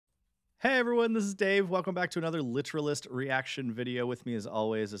Hey everyone, this is Dave. Welcome back to another Literalist reaction video. With me as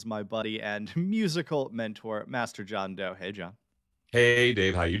always is my buddy and musical mentor, Master John Doe. Hey John. Hey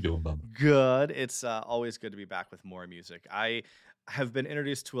Dave, how you doing, bub? Good. It's always good to be back with more music. I have been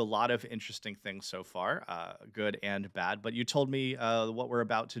introduced to a lot of interesting things so far, good and bad, but you told me what we're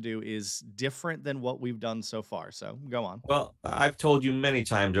about to do is different than what we've done so far, so go on. Well, I've told you many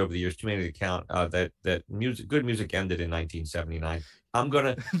times over the years, too many to count, that good music ended in 1979. I'm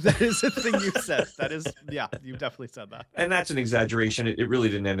gonna, That is a thing you've said. That is, yeah, you've definitely said that. and that's an exaggeration. It really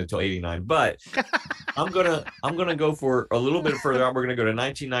didn't end until '89. But I'm gonna go for a little bit further out. We're gonna go to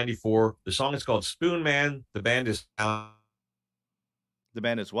 1994. The song is called Spoonman. The band is The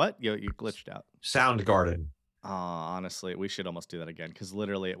band is what? You glitched out. Soundgarden. Honestly, we should almost do that again because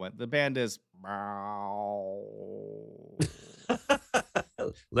literally it went. The band is.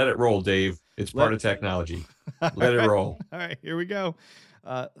 Let it roll, Dave. It's part of technology. Let it roll. All right, here we go.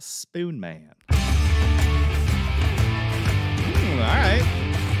 Spoonman. All right.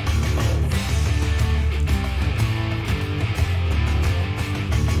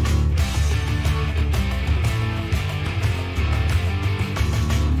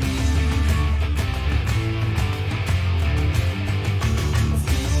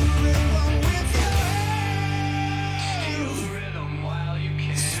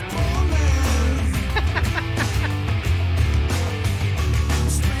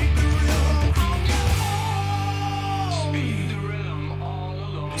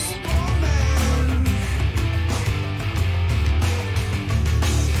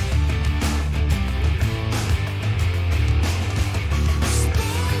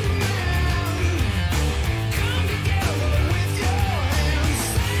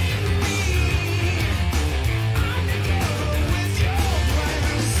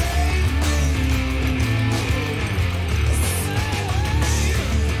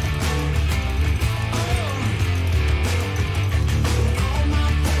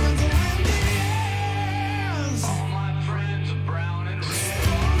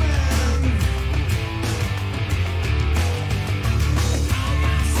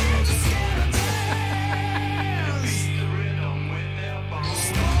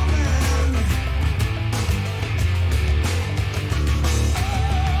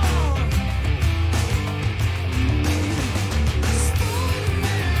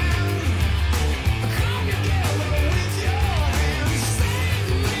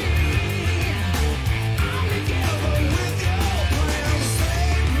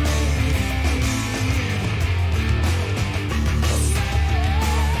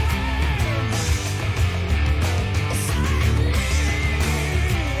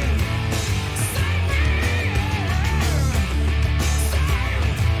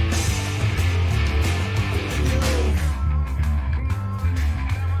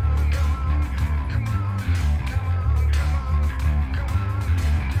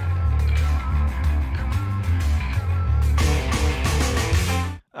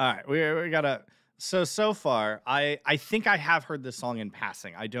 All right, we gotta. So far, I think I have heard this song in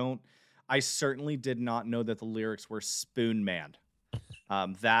passing. I certainly did not know that the lyrics were spoon man.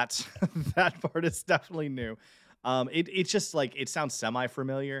 That that part is definitely new. It's just like it sounds semi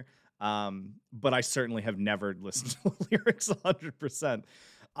familiar. But I certainly have never listened to the lyrics 100%.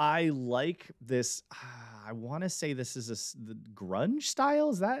 I like this. I want to say this is the grunge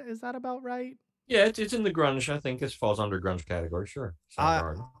style. Is that about right? Yeah, it's in the grunge. I think this falls under grunge category. Sure, I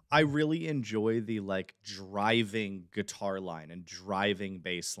Soundgarden. I really enjoy the like driving guitar line and driving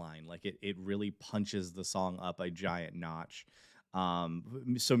bass line. Like it really punches the song up a giant notch.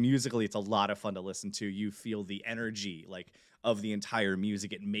 So musically, it's a lot of fun to listen to. You feel the energy like of the entire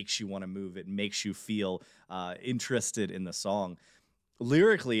music. It makes you want to move. It makes you feel interested in the song.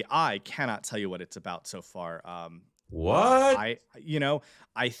 Lyrically, I cannot tell you what it's about so far. What?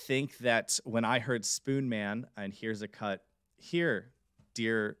 I think that when I heard Spoon Man, and here's a cut here,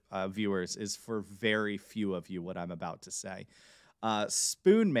 dear viewers, is for very few of you what I'm about to say.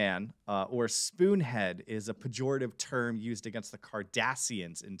 Spoon Man or Spoonhead is a pejorative term used against the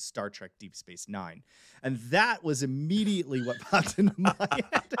Cardassians in Star Trek Deep Space Nine. And that was immediately what popped into my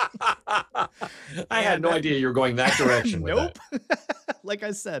head. I had no idea you were going that direction with Nope. that. Like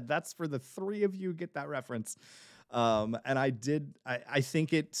I said, that's for the three of you who get that reference. And I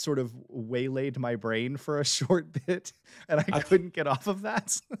think it sort of waylaid my brain for a short bit, and I couldn't get off of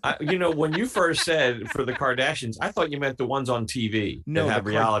that. When you first said for the Kardashians, I thought you meant the ones on TV that No, the have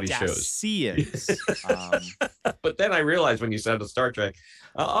reality shows. Kardashians. But then I realized when you said the Star Trek,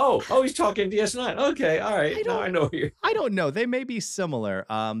 he's talking DS9. Okay, all right, now I know you. I don't know. They may be similar.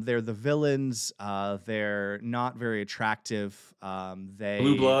 They're the villains. They're not very attractive. They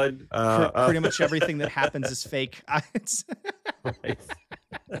Blue blood. Pretty much everything that happens is fake. Right.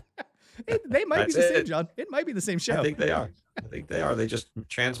 They might be the same, John. It might be the same show. I think they are. They just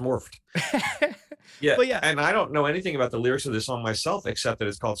transmorphed. Yeah. But yeah. And I don't know anything about the lyrics of this song myself, except that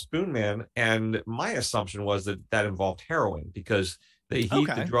it's called Spoonman. And my assumption was that involved heroin, because they heat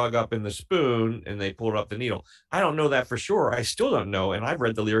the drug up in the spoon and they pull it up the needle. I don't know that for sure. I still don't know. And I've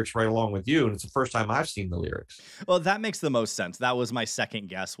read the lyrics right along with you. And it's the first time I've seen the lyrics. Well, that makes the most sense. That was my second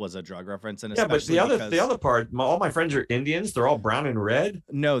guess, was a drug reference. And yeah, but the other part, all my friends are Indians. They're all brown and red.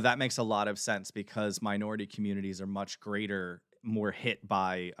 No, that makes a lot of sense, because minority communities are much greater, more hit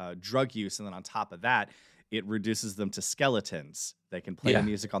by drug use. And then on top of that, it reduces them to skeletons. They can play the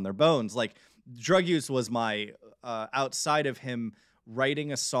music on their bones. Like, drug use was my, outside of him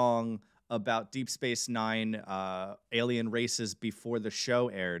writing a song about Deep Space Nine alien races before the show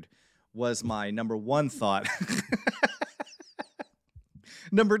aired, was my number one thought.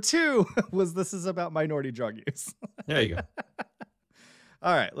 Number two was, this is about minority drug use. There you go.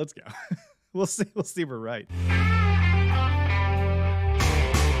 All right, let's go. We'll see if we're right.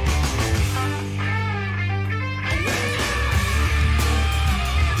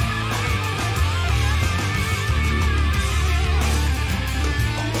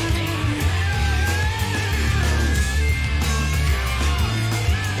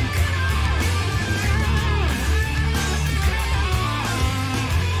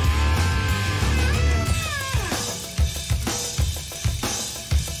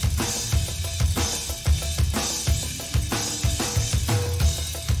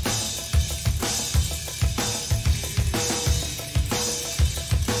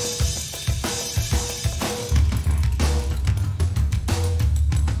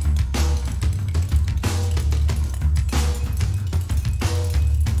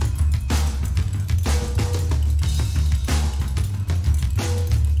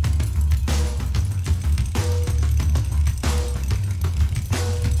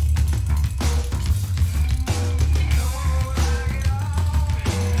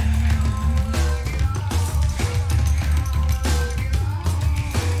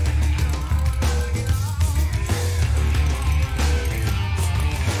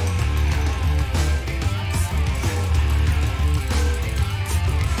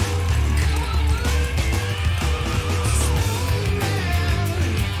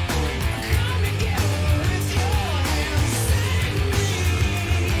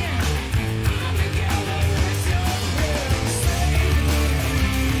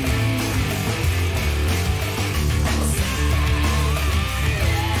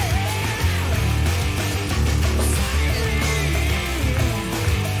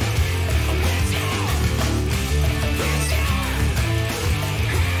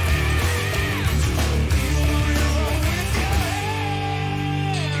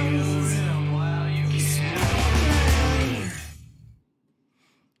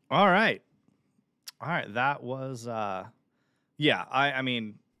 All right. That was, I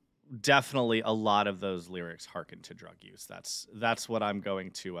mean, definitely a lot of those lyrics harken to drug use. That's what I'm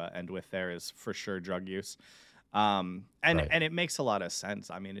going to end with there, is for sure drug use. And it makes a lot of sense.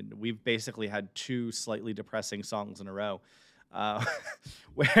 I mean, we've basically had two slightly depressing songs in a row,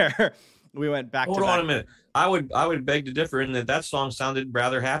 where we went back to back. Hold on a minute. I would beg to differ in that song sounded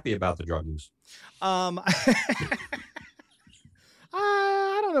rather happy about the drug use.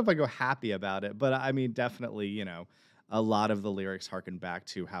 I don't know if I go happy about it, but I mean, definitely, a lot of the lyrics harken back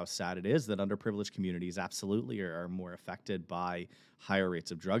to how sad it is that underprivileged communities absolutely are more affected by higher rates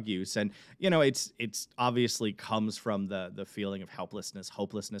of drug use. And, it's obviously comes from the feeling of helplessness,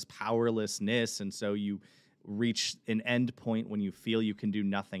 hopelessness, powerlessness. And so you reach an end point when you feel you can do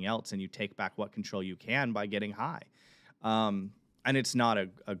nothing else, and you take back what control you can by getting high. And it's not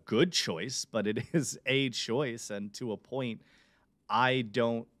a good choice, but it is a choice. And to a point,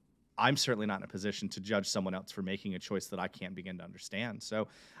 I'm certainly not in a position to judge someone else for making a choice that I can't begin to understand. So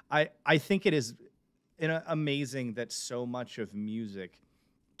I think it is amazing that so much of music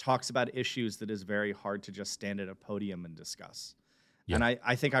talks about issues that is very hard to just stand at a podium and discuss. Yeah. And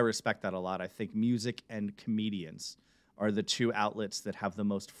I think I respect that a lot. I think music and comedians are the two outlets that have the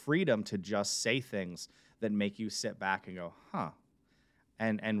most freedom to just say things that make you sit back and go, huh.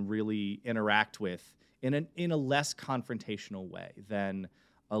 and really interact with in a less confrontational way than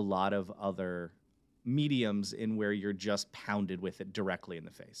a lot of other mediums in where you're just pounded with it directly in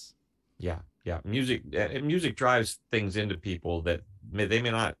the face. Yeah, yeah. Music drives things into people that they may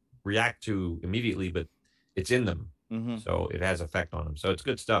not react to immediately, but it's in them, so it has effect on them. So it's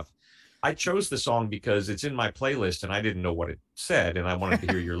good stuff. I chose the song because it's in my playlist, and I didn't know what it said, and I wanted to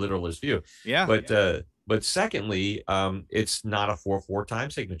hear your literalist view. Yeah. But secondly, it's not a 4/4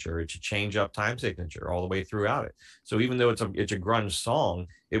 time signature. It's a change up time signature all the way throughout it. So even though it's a grunge song,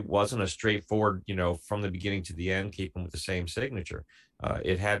 it wasn't a straightforward, from the beginning to the end, keeping with the same signature.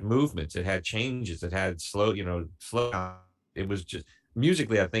 It had movements, it had changes, it had slow. It was just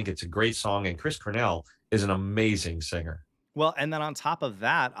musically, I think it's a great song, and Chris Cornell is an amazing singer. Well, and then on top of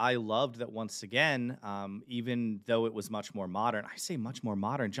that, I loved that once again, even though it was much more modern, I say much more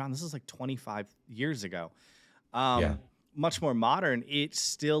modern, John, this is like 25 years ago. Yeah. Much more modern, it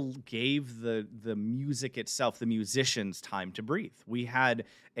still gave the music itself, the musicians, time to breathe. We had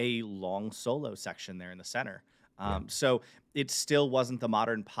a long solo section there in the center. So it still wasn't the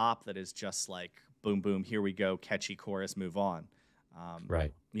modern pop that is just like, boom, boom, here we go, catchy chorus, move on.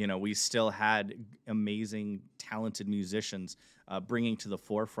 Right. We still had amazing, talented musicians bringing to the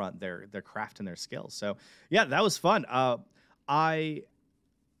forefront their craft and their skills. So, yeah, that was fun. I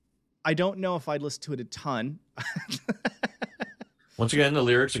don't know if I'd listen to it a ton. Once again, the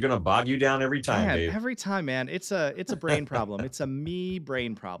lyrics are going to bog you down every time, Dave. Every time, man. It's a brain problem. It's a me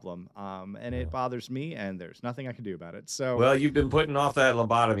brain problem, and it bothers me, and there's nothing I can do about it. So, well, you've been putting off that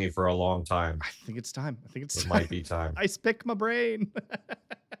lobotomy for a long time. I think it's time. It might be time. I spick my brain.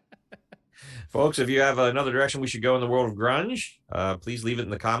 Folks, if you have another direction we should go in the world of grunge, please leave it in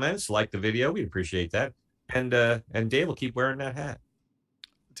the comments. Like the video, we'd appreciate that. And Dave will keep wearing that hat.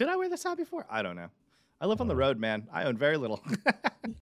 Did I wear this hat before? I don't know. I live on the road, man. I own very little.